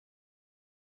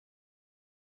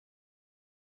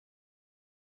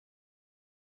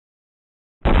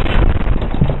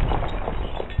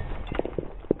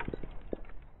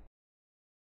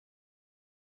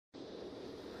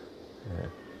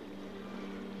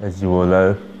As you all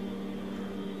know,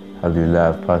 alhamdulillah,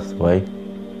 I've passed away.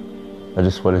 I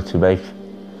just wanted to make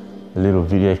a little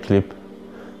video clip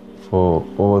for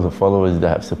all the followers that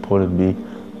have supported me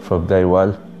from day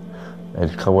one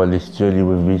and come on this journey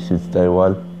with me since day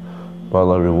one. May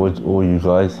Allah rewards all you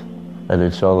guys, and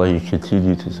inshallah you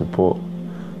continue to support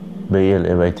me and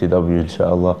MATW,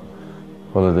 inshallah.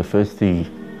 One of the first thing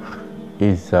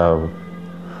is a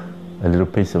little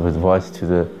piece of advice to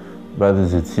the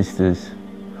brothers and sisters.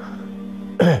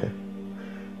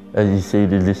 As you see,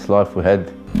 in this life we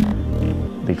had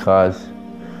the cars,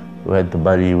 we had the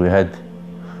money, we had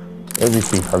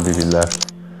everything, alhamdulillah.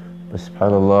 But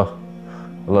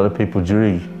subhanallah, a lot of people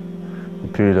during the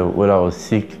period of when I was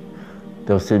sick,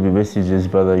 they'll send me messages,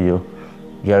 brother, you're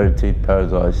guaranteed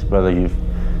paradise, brother, you've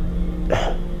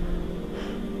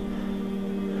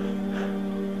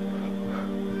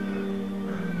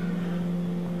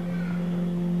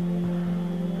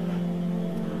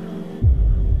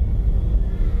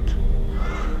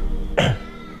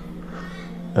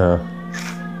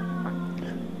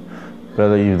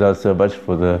brother, you've done so much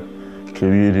for the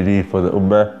community, for the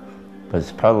ummah, but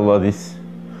subhanallah, this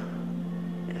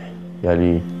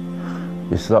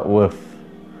it's not worth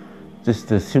just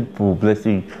the simple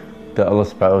blessing that Allah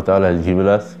subhanahu wa ta'ala has given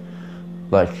us,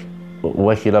 like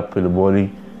waking up in the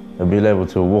morning and being able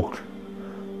to walk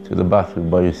to the bathroom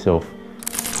by yourself.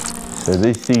 So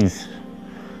these things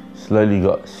slowly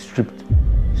got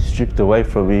stripped away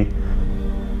from me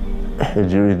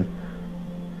during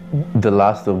the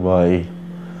last of my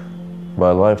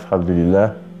life,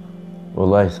 alhamdulillah.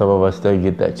 Wallahi, some of us don't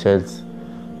get that chance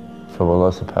from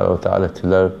Allah subhanahu wa ta'ala to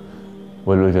know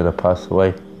when we're going to pass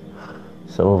away.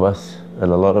 Some of us,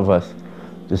 and a lot of us,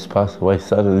 just pass away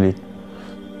suddenly.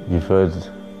 You've heard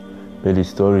many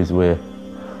stories where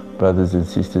brothers and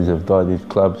sisters have died in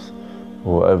clubs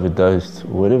or overdosed,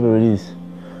 or whatever it is,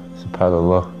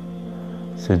 subhanallah.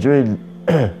 So during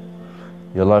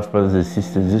your life, brothers and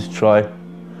sisters, just try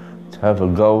to have a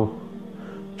goal,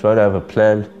 try to have a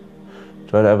plan,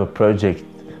 try to have a project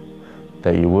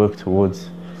that you work towards.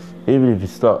 Even if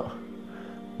it's not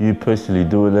you personally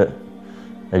doing it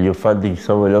and you're funding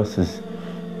someone else's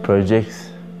projects,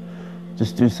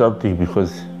 just do something,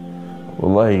 because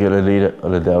wallahi, you're going to need it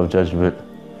on the day of judgment.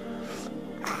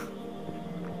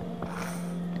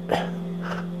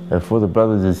 And for the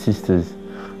brothers and sisters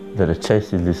that are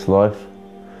chasing this life,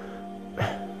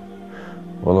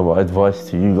 one of my advice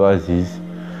to you guys is,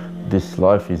 this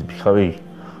life is becoming,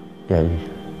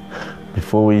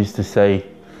 before we used to say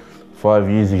 5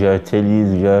 years ago, 10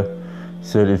 years ago,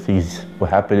 certain things were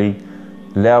happening.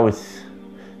 Now it's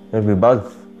every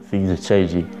month things are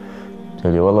changing.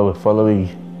 Allah, we're following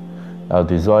our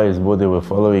desires more than we're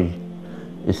following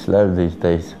Islam these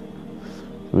days.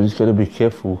 We're just going to be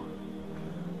careful,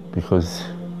 because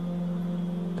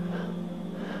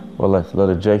wallah, it's not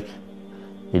a joke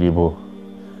anymore.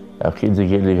 Our kids are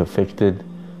getting affected,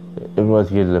 everyone's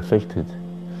getting affected.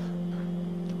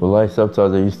 Wallahi,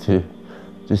 sometimes I used to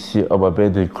just sit on my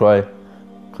bed and cry,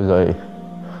 because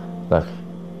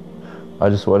I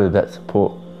just wanted that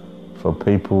support from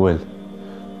people, and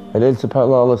then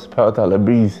subhanAllah, Allah subhanahu wa ta'ala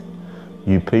brings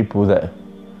you people that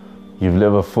you've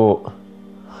never thought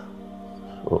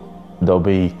they'll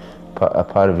be a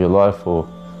part of your life, or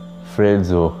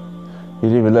friends, or you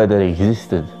didn't even know they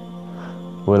existed.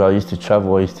 When I used to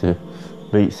travel, I used to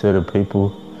meet certain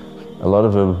people. A lot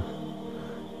of them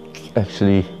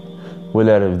actually went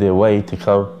out of their way to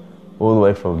come all the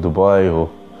way from Dubai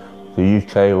or the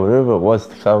UK or wherever it was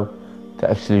to come to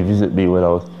actually visit me when I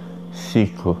was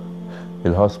sick or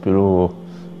in hospital. Or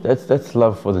that's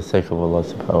love for the sake of Allah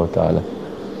subhanahu wa ta'ala.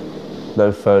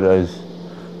 No photos,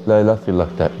 no nothing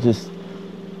like that. Just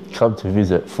come to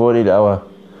visit. 14-hour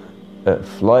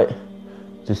flight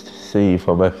just to see if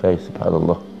I'm okay,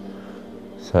 subhanallah.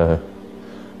 So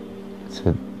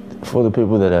for the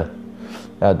people that are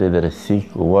out there that are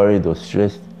sick or worried or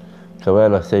stressed, come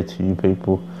out, I say to you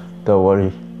people, don't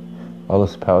worry. Allah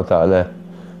subhanahu wa ta'ala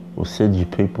will send you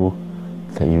people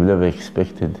that you never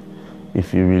expected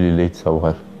if you really need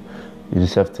someone. You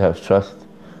just have to have trust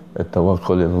and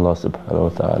tawakkul in Allah subhanahu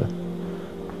wa ta'ala.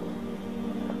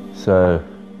 So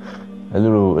a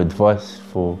little advice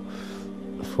for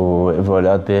everyone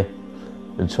out there,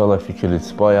 inshallah, if you can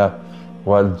inspire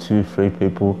 1, 2, 3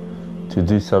 people to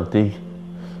do something,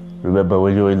 remember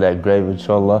when you're in that grave,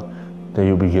 inshallah, then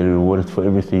you'll be getting rewarded for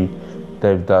everything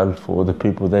they've done, for all the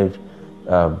people they've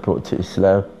brought to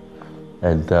Islam,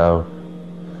 and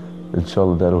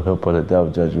inshallah that'll help on the day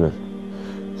of judgment.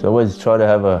 So always try to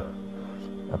have a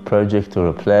project or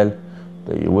a plan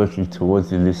that you're working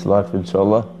towards in this life,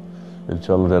 inshallah.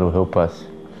 Inshallah that'll help us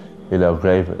إلى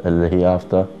grave اللي هي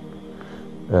after.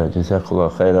 جزاك الله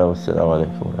خيرا والسلام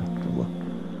عليكم.